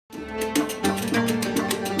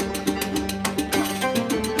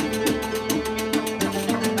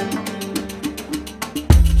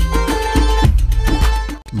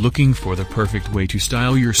Looking for the perfect way to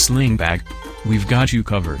style your sling bag? We've got you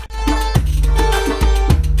covered.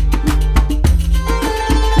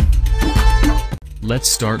 Let's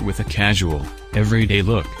start with a casual, everyday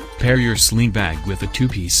look. Pair your sling bag with a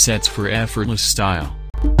two-piece sets for effortless style.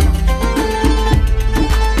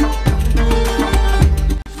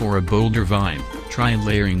 For a bolder vibe, try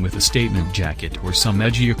layering with a statement jacket or some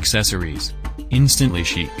edgy accessories. Instantly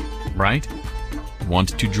chic, right?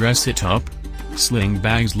 Want to dress it up? Sling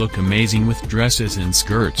bags look amazing with dresses and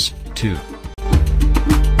skirts, too.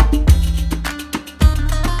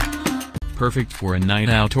 Perfect for a night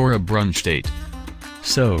out or a brunch date.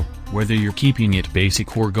 So, whether you're keeping it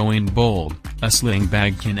basic or going bold, a sling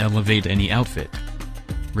bag can elevate any outfit.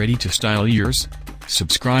 Ready to style yours?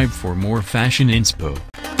 Subscribe for more fashion inspo.